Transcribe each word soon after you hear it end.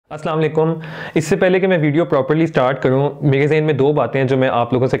अस्सलाम वालेकुम। इससे पहले कि मैं वीडियो प्रॉपर्ली स्टार्ट करूं, मेरे ज़हन में दो बातें हैं जो मैं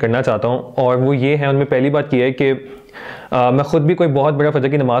आप लोगों से करना चाहता हूं, और वो ये है, उनमें पहली बात ये है कि मैं ख़ुद भी कोई बहुत बड़ा फ़जर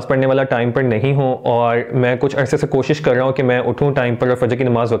की नमाज़ पढ़ने वाला टाइम पर नहीं हूं, और मैं कुछ अरसे से कोशिश कर रहा हूं कि मैं उठूं टाइम पर और फ़जर की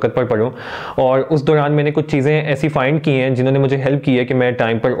नमाज़ वक्त पर पढूं। और उस दौरान मैंने कुछ चीज़ें ऐसी फ़ाइंड की हैं जिन्होंने मुझे हेल्प की है कि मैं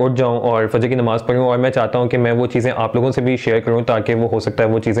टाइम पर उठ जाऊं और फ़जर की नमाज़ पढ़ूं, और मैं चाहता हूं कि मैं वो चीज़ें आप लोगों से भी शेयर करूं ताकि वो हो सकता है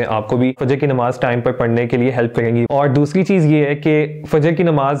वो चीज़ें आपको भी फ़जर की नमाज़ टाइम पर पढ़ने के लिए हेल्प करेंगी। और दूसरी चीज़ ये है कि फ़जर की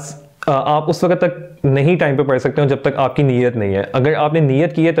नमाज़ आप उस वक्त तक नहीं टाइम पे पढ़ सकते हो जब तक आपकी नीयत नहीं है। अगर आपने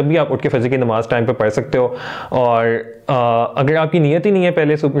नीयत की है तब भी आप उठ के फजर की नमाज़ टाइम पे पढ़ सकते हो, और अगर आपकी नीयत ही नहीं है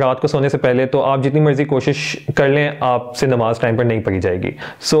पहले रात को सोने से पहले, तो आप जितनी मर्जी कोशिश कर लें आपसे नमाज टाइम पर नहीं पढ़ी जाएगी।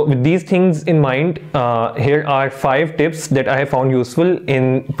 So with these things in mind, here are 5 tips that I have found useful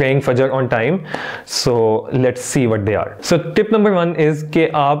in praying फजर on time. So let's see what they are. So tip number 1 is कि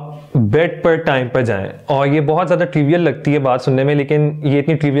आप बेड पर टाइम पर जाएं। और ये बहुत ज़्यादा ट्रिवियल लगती है बात सुनने में, लेकिन ये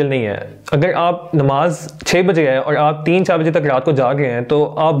इतनी ट्रिवियल नहीं है। अगर आप नमाज 6 बजे है और आप 3-4 बजे तक रात को जाग रहे हैं, तो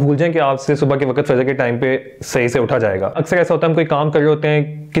आप भूल जाएं कि आपसे सुबह के वक्त फजर के टाइम पे सही से उठा जाएगा। अक्सर ऐसा होता है, हम कोई काम कर रहे होते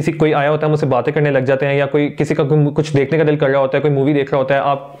हैं, कोई आया होता है, हम उससे बातें करने लग जाते हैं, या किसी का कुछ देखने का दिल कर रहा होता है, कोई मूवी देख रहा होता है,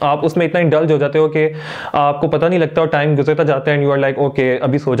 आप उसमें इतना इंडल्ज हो जाते हो कि आपको पता नहीं लगता और टाइम गुजरता जाता है, and you are like okay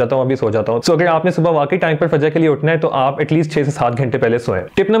अभी सो जाता हूँ। सो अगर आपने सुबह वाकई टाइम पर फजर के लिए उठना है तो आप एटलीस्ट 6 से 7 घंटे पहले सोएं।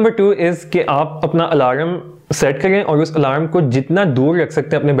 टिप नंबर 2 इज कि आप अपना अलार्म सेट करें और उस अलार्म को जितना दूर रख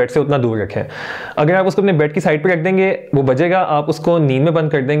सकते हैं अपने बेड से उतना दूर रखें। अगर आप उसको अपने बेड की साइड पर रख देंगे, वो बजेगा, आप उसको नींद में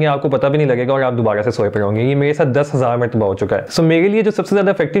बंद कर देंगे, आपको पता भी नहीं लगेगा और आप दोबारा से सोए पे रहोगे। ये मेरे साथ 10,000 मरतबा हो चुका है। सो मेरे लिए जो सबसे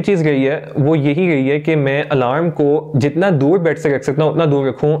ज़्यादा इफेक्टिव चीज़ रही है वो यही रही है कि मैं अलार्म को जितना दूर बेड से रख सकता हूँ उतना दूर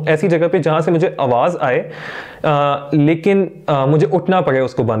रखूँ, ऐसी जगह पर जहाँ से मुझे आवाज़ आए लेकिन मुझे उठना पड़े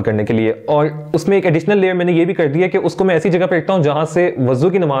उसको बंद करने के लिए। और उसमें एक एडिशनल लेयर मैंने ये भी कर दिया कि उसको मैं ऐसी जगह पर रखता हूँ जहाँ से वजू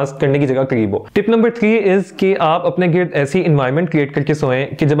की नमाज करने की जगह करीब हो। टिप नंबर 3 इज़ कि आप अपने ऐसी इन्वायरमेंट क्रिएट करके सोएं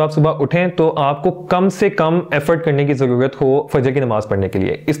कि जब आप सुबह उठें तो आपको कम से कम एफर्ट करने की जरूरत हो फजर की नमाज पढ़ने के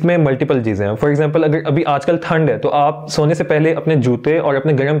लिए। इसमें मल्टीपल चीजें हैं। फॉर एग्जांपल, अगर अभी आजकल ठंड है तो आप सोने से पहले अपने जूते और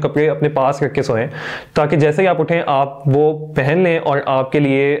अपने गर्म कपड़े अपने पास रख के सोएं, ताकि जैसे ही आप उठें आप वो पहन लें और आपके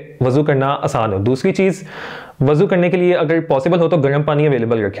लिए वजू करना आसान हो। दूसरी चीज, वजू करने के लिए अगर पॉसिबल हो तो गर्म पानी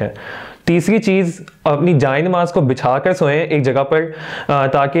अवेलेबल रखें। तीसरी चीज़, अपनी जाए नमाज को बिछा कर सोएं एक जगह पर,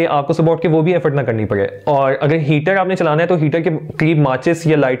 ताकि आपको सुबह उठ के वो भी एफर्ट ना करनी पड़े। और अगर हीटर आपने चलाना है तो हीटर के करीब माचिस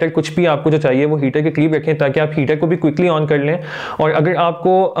या लाइटर कुछ भी आपको जो चाहिए वो हीटर के करीब रखें, ताकि आप हीटर को भी क्विकली ऑन कर लें। और अगर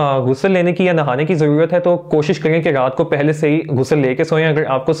आपको गुस्ल लेने की या नहाने की ज़रूरत है तो कोशिश करें कि रात को पहले से ही गुस्ल लेके सोएं। अगर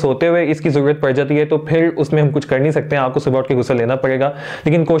आपको सोते हुए इसकी ज़रूरत पड़ जाती है तो फिर उसमें हम कुछ कर नहीं सकते हैं, आपको सुबह उठ के गुस्ल लेना पड़ेगा।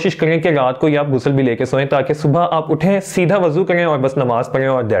 लेकिन कोशिश करें कि रात को ही आप गुस्ल भी लेके सोएं, ताकि सुबह आप उठें, सीधा वजू करें और बस नमाज पढ़ें,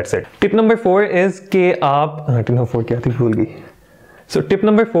 और that's it. Tip number 4 is कि आप टिप नंबर 4 क्या थी, भूल गई। टिप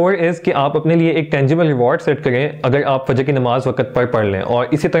नंबर 4 इज कि आप अपने लिए एक टेंजिबल रिवॉर्ड सेट करें अगर आप फजर की नमाज वक्त पर पढ़ लें। और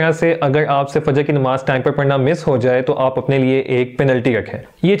इसी तरह से अगर आपसे फजर की नमाज टाइम पर पढ़ना मिस हो जाए तो आप अपने लिए एक पेनल्टी रखें।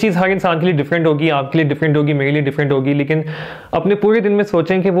 ये चीज़ हर इंसान के लिए डिफरेंट होगी, आपके लिए डिफरेंट होगी, मेरे लिए डिफरेंट होगी, लेकिन अपने पूरे दिन में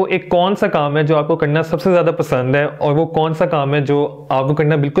सोचें कि वो एक कौन सा काम है जो आपको करना सबसे ज़्यादा पसंद है, और वो कौन सा काम है जो आपको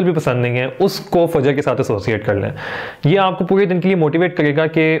करना बिल्कुल भी पसंद नहीं है, उसको फजर के साथ एसोसिएट कर लें। ये आपको पूरे दिन के लिए मोटिवेट करेगा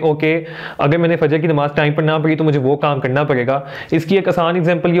कि ओके, अगर मैंने फजर की नमाज टाइम पर ना पढ़ी तो मुझे वो काम करना पड़ेगा। इसकी एक आसान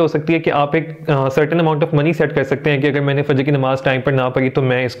एग्जांपल हो सकती है कि आप एक certain amount of money set कर सकते हैं कि अगर मैंने फजर की नमाज टाइम पर ना पढ़ी तो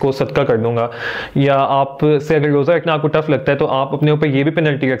मैं इसको सदका कर दूंगा। या आपसे अगर रोज़ा रखना आपको टफ लगता है तो आप अपने ऊपर ये भी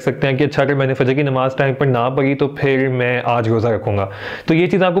पेनल्टी रख सकते हैं कि अच्छा, अगर मैंने फजर की नमाज टाइम पर ना पढ़ी तो फिर मैं आज रोज़ा रखूंगा। तो ये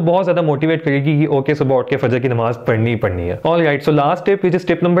चीज़ आपको बहुत ज़्यादा मोटिवेट करेगी कि ओके, सुबह उठ के फजर की नमाज पढ़नी ही पढ़नी है। Alright, so last tip which is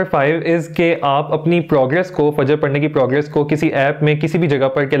tip number 5 is कि आप अपनी प्रोग्रेस को, फजर पढ़ने की प्रोग्रेस को किसी ऐप में, किसी भी जगह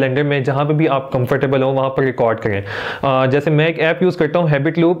पर, कैलेंडर में, जहाँ पर भी आप कंफर्टेबल हो वहाँ पर रिकॉर्ड करें। जैसे मैं एक ऐप यूज़ करता हूँ,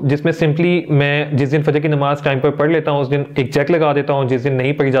 हैबिट लूप, जिसमें सिंपली मैं जिस दिन फजर की नमाज टाइम पर पढ़ लेता हूं उस दिन एक चेक लगा देता हूं, जिस दिन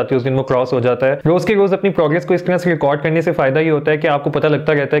नहीं पढ़ी जाती उस दिन वो क्रॉस हो जाता है। रोज के रोज अपनी प्रोग्रेस को इस तरह से रिकॉर्ड करने से फायदा ये होता है कि आपको पता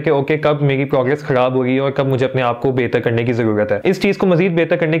लगता रहता है कि ओके, कब मेरी प्रोग्रेस खराब हो रही है और कब मुझे अपने आप को बेहतर करने की जरूरत है। इस चीज को मजीद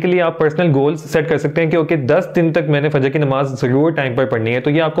बेहतर करने के लिए आप पर्सनल गोल्स सेट कर सकते हैं कि ओके, 10 दिन तक मैंने फजर की नमाज जरूर टाइम पर पढ़नी है।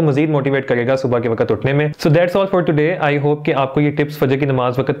 तो ये आपको मजीद मोटिवेट करेगा सुबह के वक्त उठने में। So that's all for today. I hope कि आपको ये टिप्स फजर की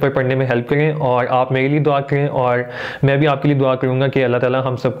नमाज वक्त पर पढ़ने में हेल्प करें, और आप मेरे लिए दुआ करें और मैं भी आपके लिए दुआ करूंगा कि अल्लाह ताला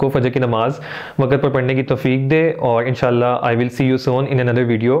हम सबको फजर की नमाज वक्त पर पढ़ने की तौफीक दे। और इंशाल्लाह I will see you soon in another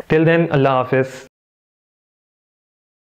video. Till then, Allah Hafiz.